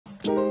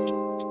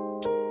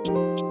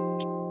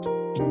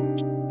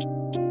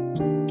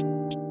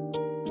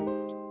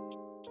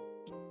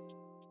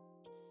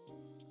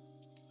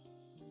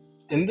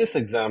this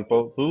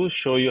example, we will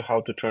show you how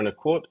to turn a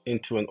quote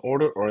into an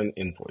order or an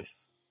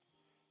invoice.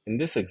 In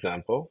this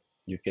example,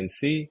 you can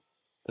see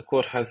the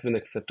quote has been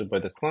accepted by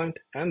the client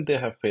and they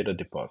have paid a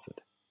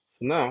deposit. So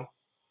now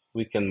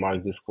we can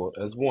mark this quote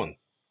as won.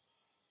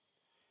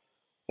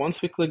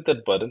 Once we click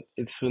that button,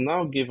 it will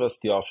now give us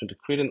the option to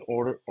create an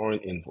order or an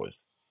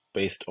invoice.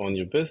 Based on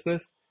your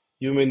business,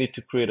 you may need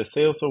to create a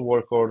sales or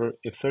work order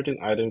if certain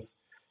items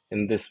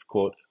in this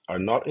quote are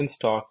not in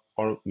stock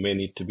or may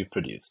need to be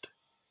produced.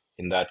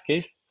 In that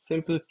case,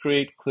 simply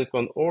click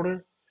on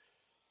order,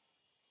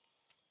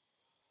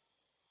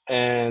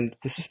 and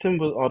the system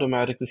will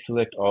automatically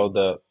select all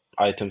the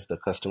items the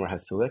customer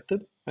has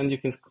selected, and you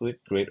can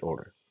click create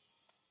order.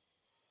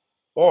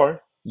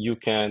 Or you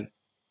can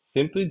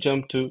simply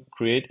jump to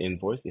create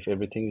invoice if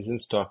everything is in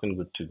stock and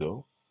good to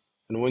go.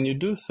 And when you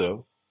do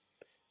so,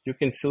 you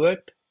can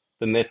select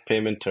the net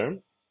payment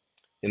term.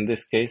 In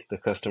this case, the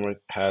customer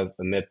has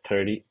a net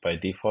 30 by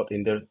default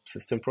in their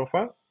system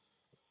profile.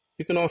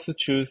 You can also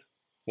choose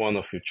one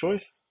of your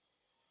choice.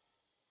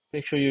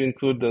 Make sure you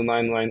include the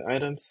 9 line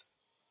items.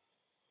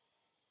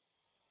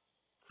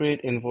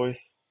 Create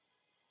invoice.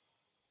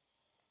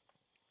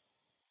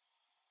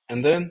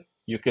 And then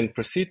you can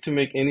proceed to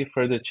make any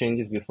further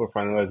changes before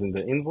finalizing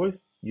the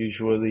invoice.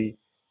 Usually,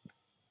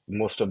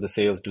 most of the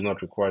sales do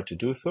not require to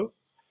do so.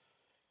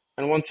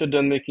 And once you're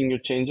done making your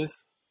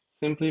changes,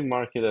 simply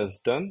mark it as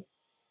done.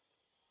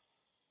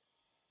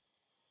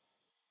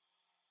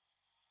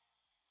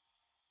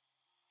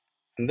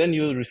 And then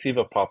you will receive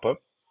a pop-up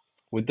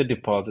with the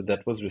deposit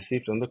that was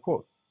received on the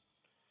quote.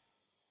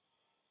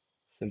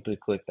 Simply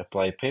click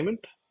Apply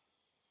Payment.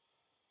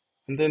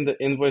 And then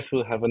the invoice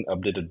will have an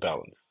updated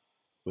balance,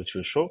 which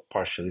will show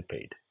partially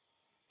paid.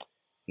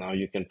 Now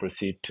you can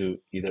proceed to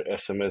either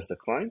SMS the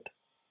client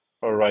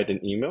or write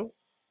an email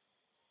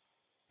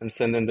and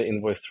send them the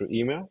invoice through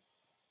email,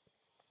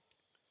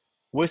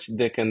 which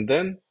they can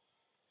then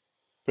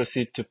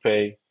proceed to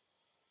pay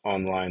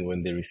online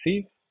when they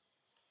receive.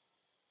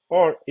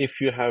 Or if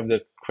you have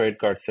the credit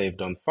card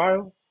saved on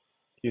file,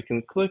 you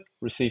can click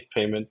Receive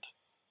Payment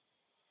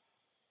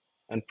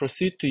and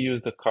proceed to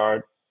use the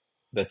card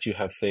that you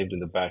have saved in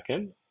the back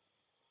end.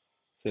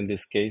 So in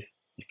this case,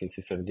 you can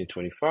see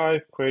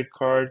 1725 credit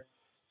card,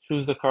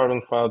 choose the card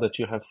on file that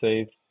you have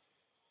saved,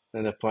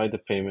 and apply the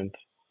payment.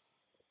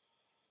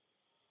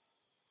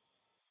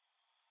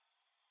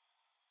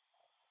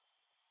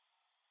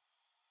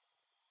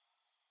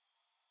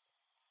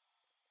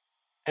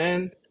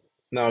 And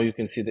now you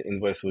can see the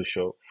invoice will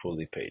show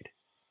fully paid.